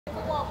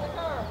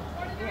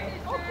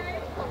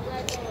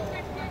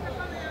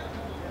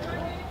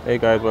Hey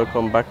guys,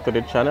 welcome back to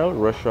the channel.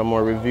 Roshain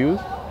more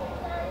reviews.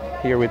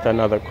 Here with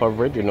another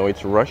coverage. You know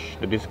it's Rush,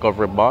 the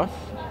Discovery boss.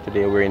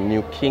 Today we're in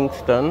New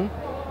Kingston,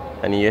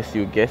 and yes,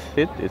 you guessed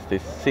it. It's the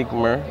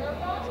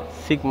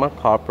Sigma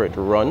Corporate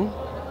Run.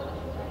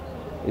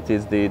 It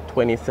is the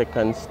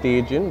 22nd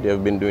staging. They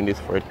have been doing this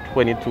for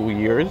 22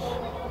 years.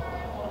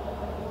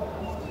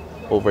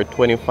 Over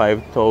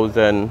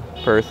 25,000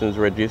 persons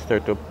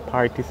registered to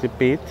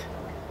participate,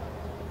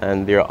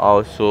 and they're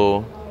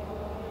also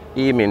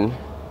aiming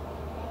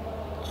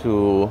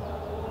to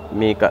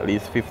make at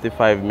least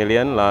 55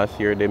 million. Last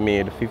year they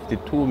made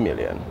 52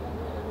 million.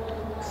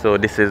 So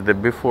this is the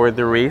before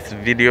the race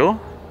video.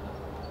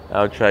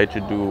 I'll try to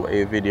do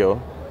a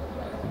video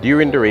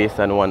during the race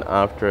and one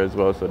after as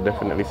well, so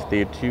definitely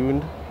stay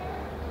tuned.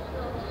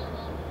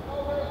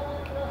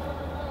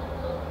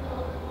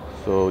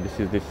 So this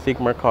is the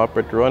Sigma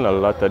Corporate Run. A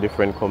lot of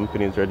different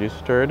companies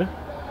registered.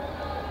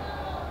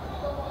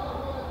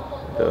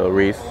 The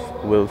race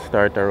will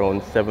start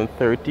around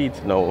 7:30.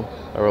 It's now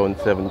around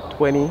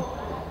 7:20.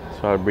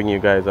 So I'll bring you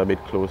guys a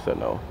bit closer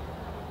now.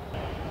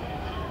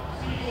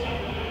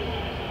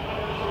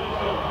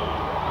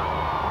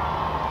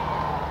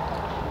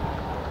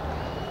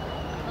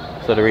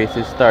 So the race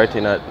is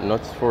starting at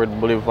Knutsford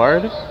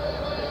Boulevard.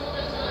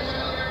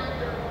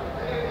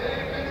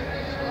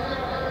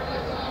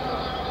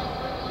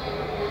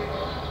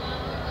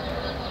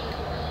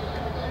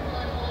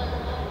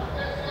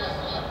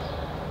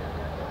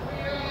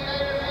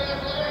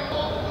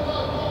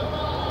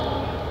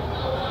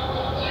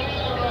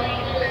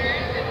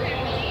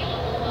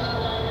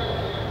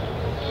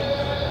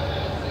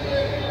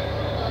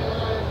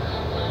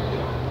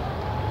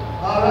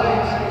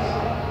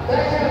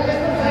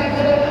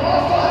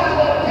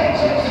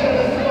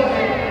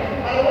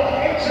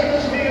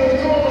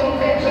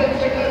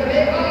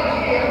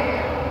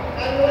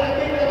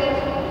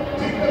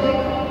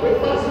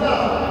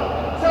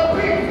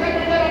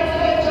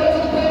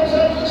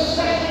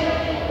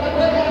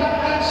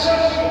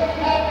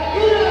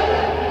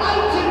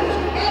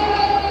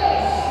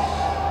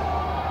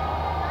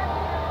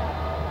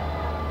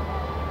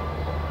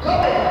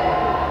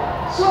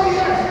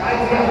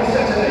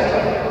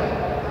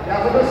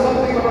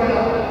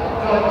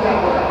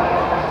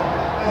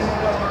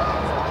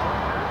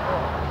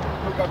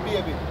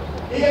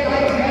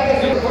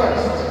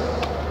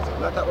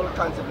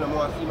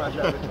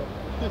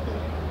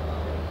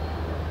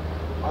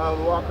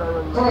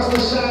 First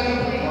Roshain,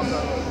 please,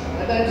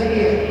 and then to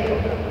here.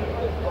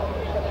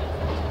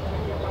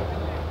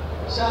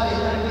 Shani,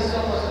 thank you so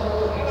much for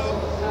working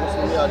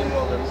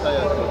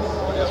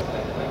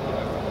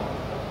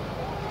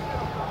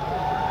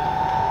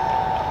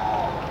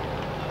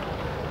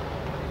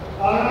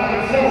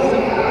Alright, so we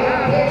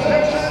have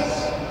pictures.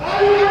 Are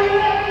you ready?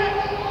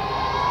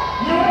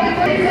 You ready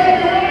for the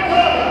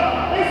welcome?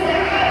 It's the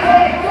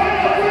iconic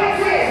Fargo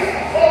Francis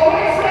for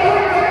West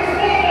Heritage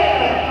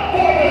Morning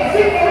for the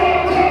Super Bowl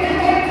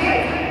 2020.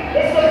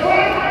 It's the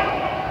front.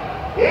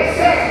 Yes,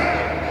 sir.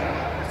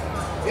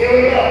 Here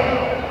we go.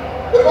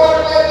 Good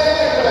morning, ladies and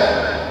gentlemen.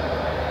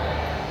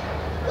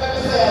 Let me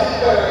say a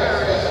very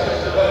special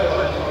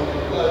welcome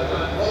to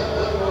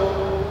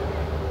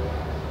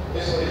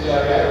this is your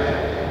area.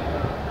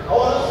 I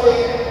want to say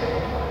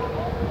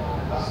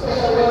a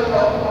special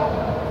welcome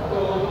to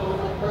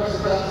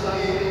President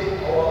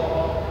our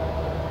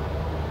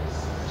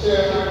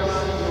Chairman,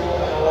 CEO,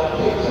 and our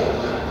patron,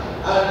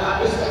 and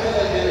Mr.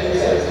 Kennedy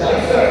himself.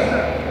 Yes, sir.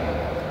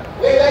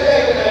 Ladies and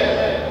gentlemen,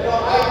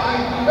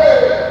 I'm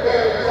very,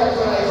 very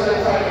comfortable with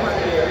the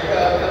here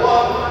because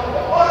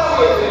one of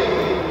the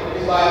things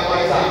is by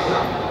my side.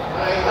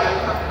 And I thank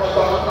for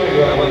coming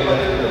here.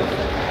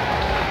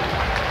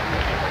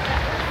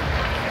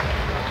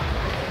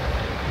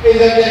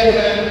 Ladies and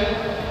gentlemen,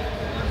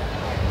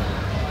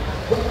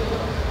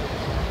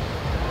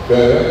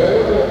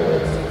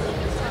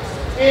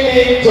 we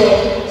need to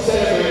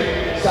celebrate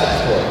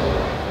Sagicor.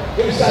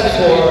 Give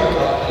Sagicor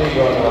a big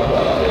round of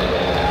applause.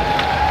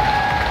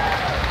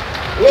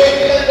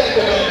 Ladies and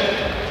gentlemen,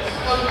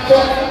 I'm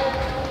talking.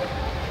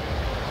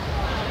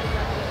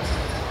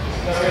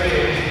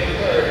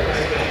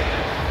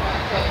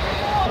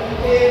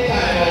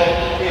 Time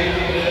out in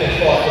the next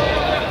quarter.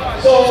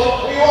 So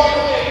we want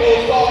to make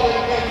those talking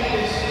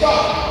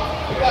stop,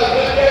 because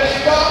when they're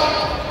stuck,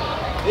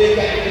 they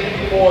can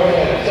get more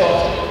ahead. So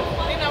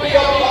we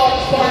got all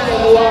the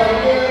sponsors who are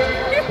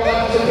here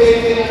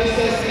participating in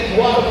this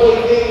wonderful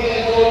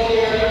game out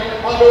here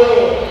on the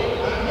road.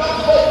 And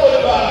Knutsford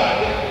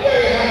Boulevard is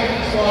very happy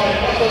this morning.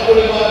 Knutsford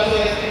Boulevard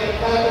says,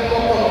 thank you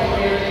for coming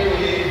here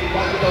today.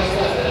 Thank you for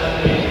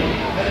standing me.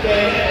 And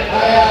then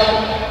I have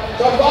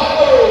jump on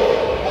the road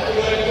that we're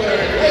going to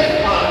turn left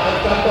on and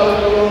jump down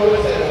the road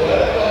and say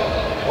welcome.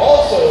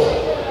 Also,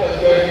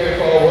 we're here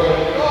for a word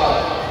of God.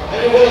 And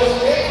it was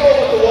straight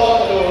over to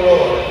Waterloo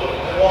Road.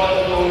 And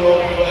Waterloo Road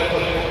we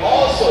welcome you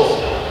also.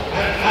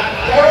 And at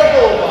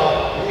Terranova,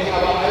 we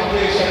have a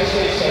hydration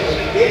station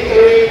with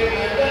Gatorade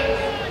and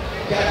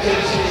Captain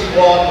Street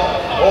water.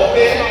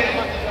 Okay?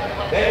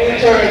 Then we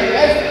turn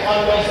left on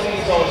West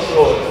East House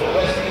Road.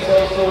 West East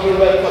House also will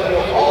welcome you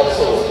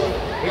also,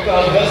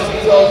 because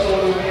Westmeads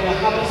also will be in a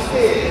happy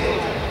state.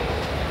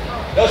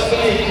 Just to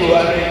meet you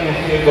and make you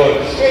feel good.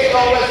 Straight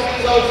down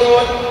Westmeads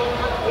Road,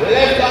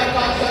 left on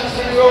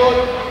Constantine Road.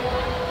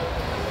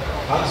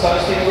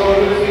 Constantine Road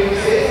will be the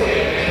same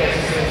way,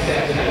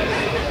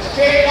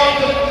 straight down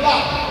to the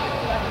block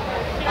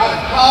at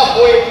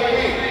halfway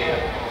between,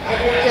 and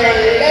you turn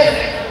left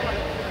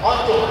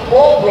onto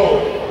Hope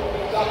Road.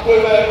 That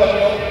will welcome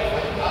you,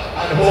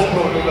 and Hope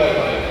Road will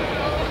welcome you.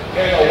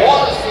 There's a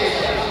water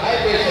station,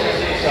 hydration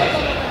station,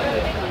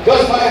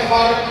 just by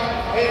heart,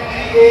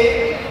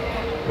 NPA,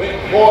 with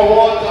more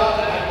water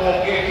and more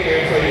gear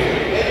here for you.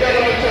 Then you're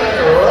going to turn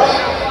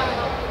right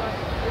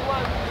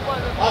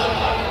on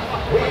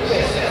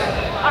Winchester,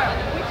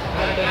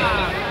 and then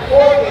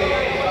 4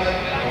 days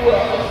like you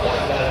are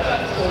upstairs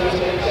that, so you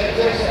can check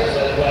yourself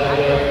as well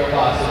you're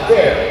passing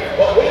there.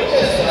 But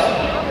Winchester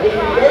will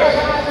be very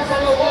happy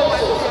for you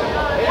also.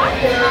 Then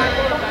you turn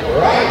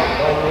right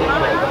on Route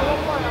 1.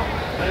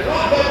 And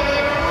Route 1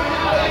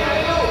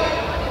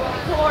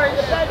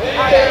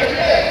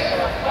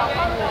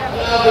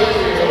 Harvard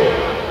Road.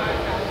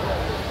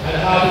 And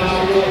Harvard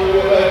Road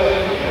will welcome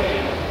you.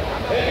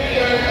 Then you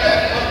turn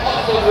left on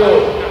Oxford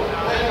Road.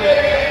 And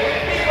there you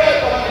be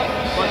welcome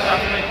to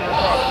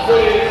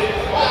Oxford,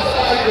 lots of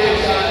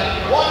hydration,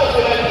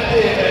 wonderful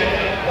entertainment,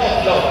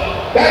 enough love.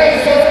 That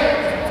is correct.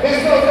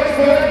 Mr.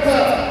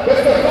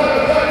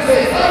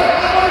 Francis, I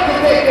want to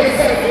take this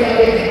selfie I'm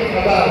thinking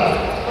about.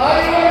 Are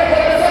you ready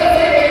for the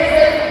selfie? It's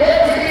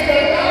going to be the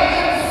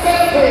largest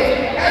selfie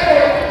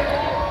ever.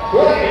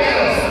 Right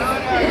now.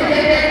 If you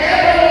can get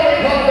everyone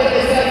involved in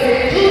this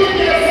selfie, including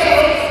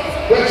yourselves,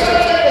 we're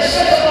trying to make the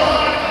shit of the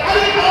heart. I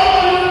think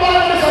all you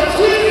want is some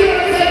squeezing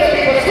and selfie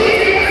people.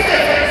 Squeezing and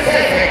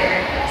selfie.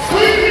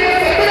 Squeezing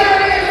and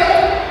selfie.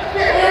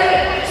 Get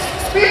ready.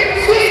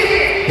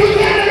 Squeezing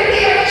together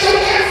here. Show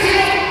us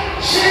here.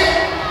 Shit.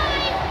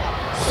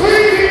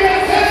 Squeezing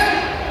and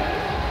selfie.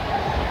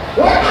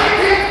 What I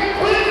did,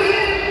 squeezing.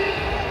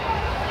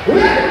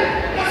 Ready?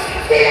 Let's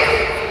see it.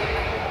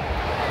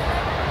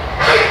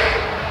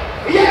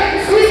 Yeah,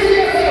 squeezing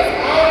yourself.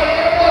 How do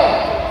you go?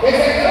 It's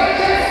a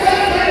largest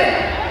selfie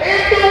in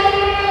the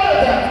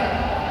world.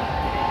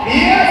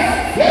 Yes,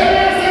 let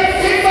me say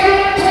FIFA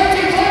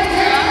 2020.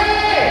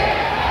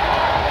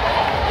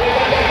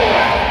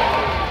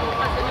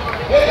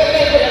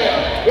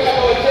 We have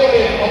our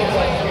training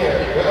officers here.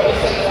 We're going to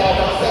set them off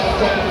on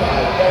 7:25.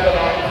 They're going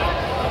to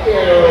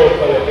clear the road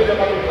for you. Give them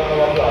a big round of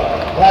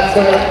applause. That's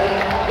correct.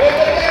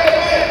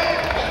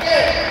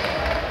 Again,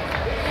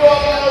 if you are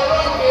going to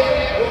run,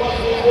 baby, you must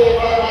move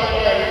over on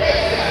your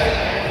left side.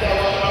 If you are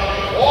going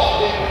to walk,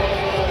 you must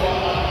move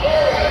over on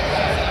your right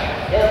side.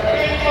 Your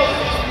feet must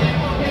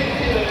be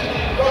to the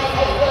front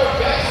of your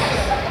chest.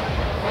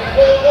 And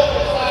don't look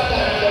the side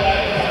down the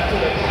right side to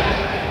the side.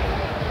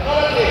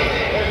 Another thing,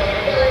 there's a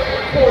very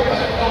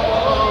important number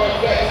on your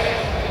vest.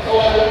 So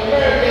as an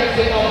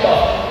emergency number,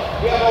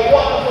 we have a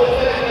wonderful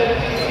medical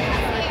team.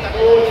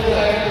 Those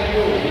like to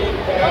you.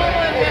 They are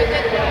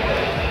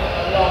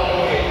along the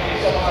way.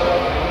 Some are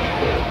running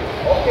with you.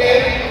 Okay?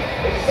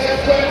 It's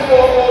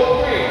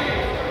 7:24:03.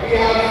 We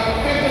have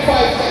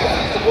 55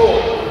 seconds to go.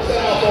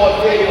 Send out all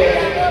radio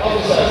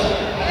officers.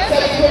 At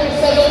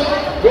 7:27,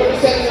 we'll be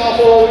sending out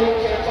all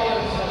wheelchair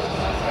officers.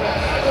 And at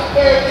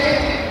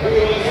 7:30, we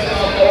will send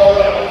out all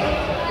runners.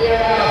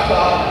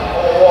 Hereafter,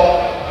 all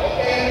walkers.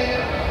 Okay?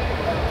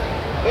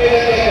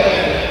 Ladies and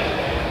gentlemen.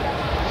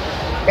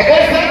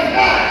 It's not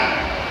that.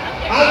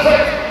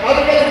 Alfred, are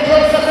we getting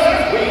closer, sir?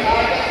 We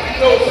are getting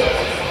closer.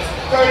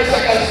 30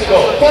 seconds to go.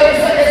 30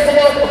 seconds to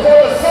go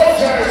before the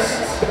soldiers,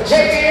 the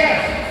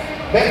JDF,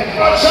 the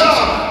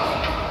Roshain.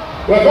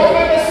 We're going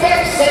to the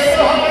steps, so you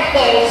know how it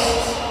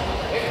goes.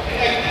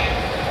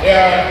 There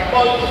are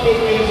multiple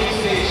music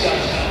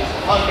stations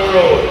on the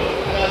road.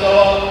 And as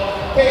our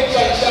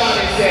patron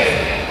Shani said,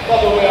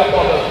 bubble we are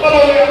bubble.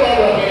 Bubble we are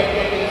bubble. We're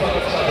getting from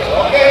each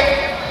other, okay?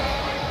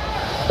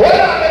 Hold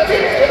on, the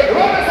team,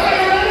 runners, are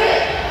you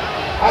ready?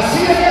 I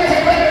see you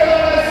getting ready,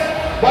 runners.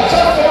 Watch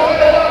out for all the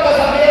runners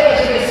on the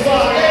edge of this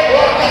spot.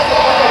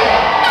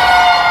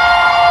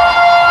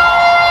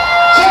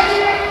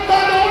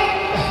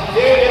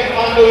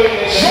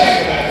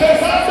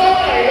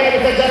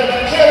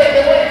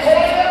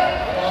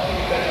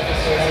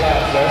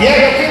 Yeah,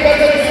 your feet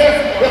better this year.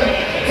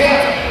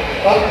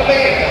 Yeah. Are you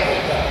ready?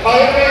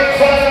 Fire.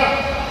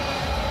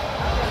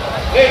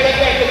 Ladies and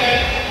gentlemen,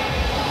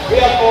 we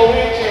have our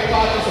wheelchair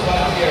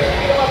participants here.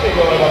 Give them a big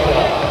round of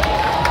applause.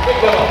 Pick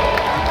them up.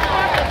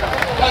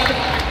 Thank you,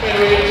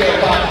 wheelchair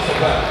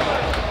participants.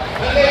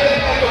 And ladies and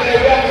gentlemen,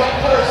 we have some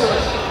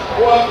persons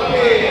who have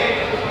paid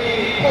the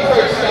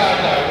preferred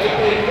starter. They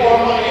paid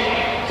more money,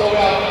 so we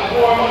have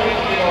more money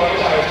to give our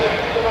charity.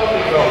 Give them a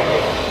big round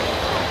of applause.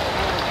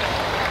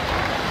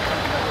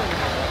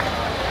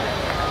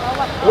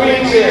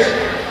 Wheelchair.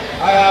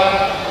 I have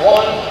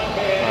one.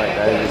 Alright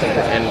guys, this is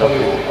the end of the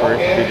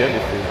first video.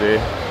 This is the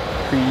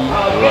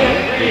pre-run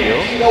video.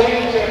 So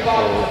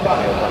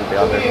on the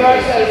other video,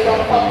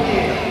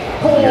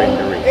 here in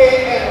the ring.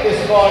 This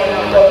morning,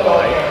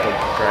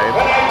 subscribe.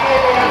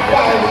 And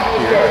just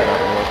click here so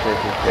that more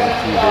persons can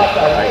see this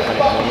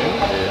iconic moment,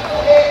 the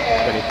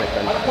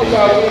 22nd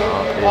season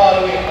of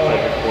the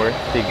Sagicor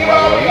Sigma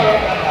run.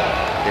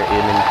 They're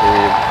aiming to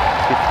raise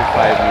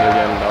 $55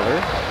 million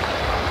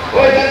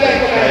for the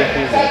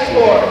franchises,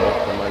 including the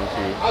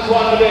Bucktamanchi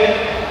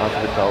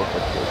Hospital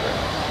for Children.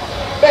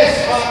 Best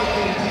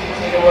marketing team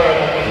in the world.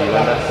 See you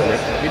on that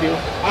next video.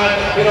 And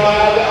you know, I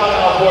have the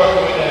honor of working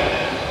with them.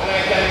 And I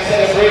can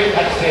celebrate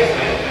that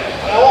statement.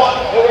 And I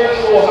want to work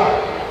so hard.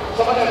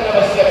 Some of them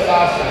never slept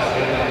last night.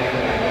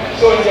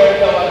 Showing their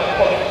love and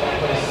commitment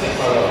for the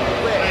Sigma run.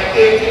 And I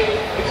think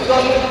it is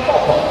only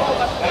proper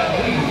that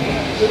we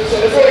should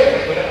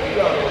celebrate with a big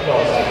round of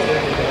applause.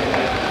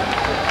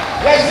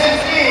 Yes,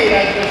 indeed,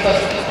 as Mr.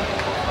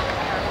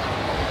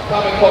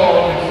 Tommy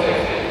Cole would say.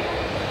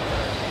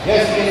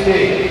 Yes,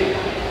 indeed.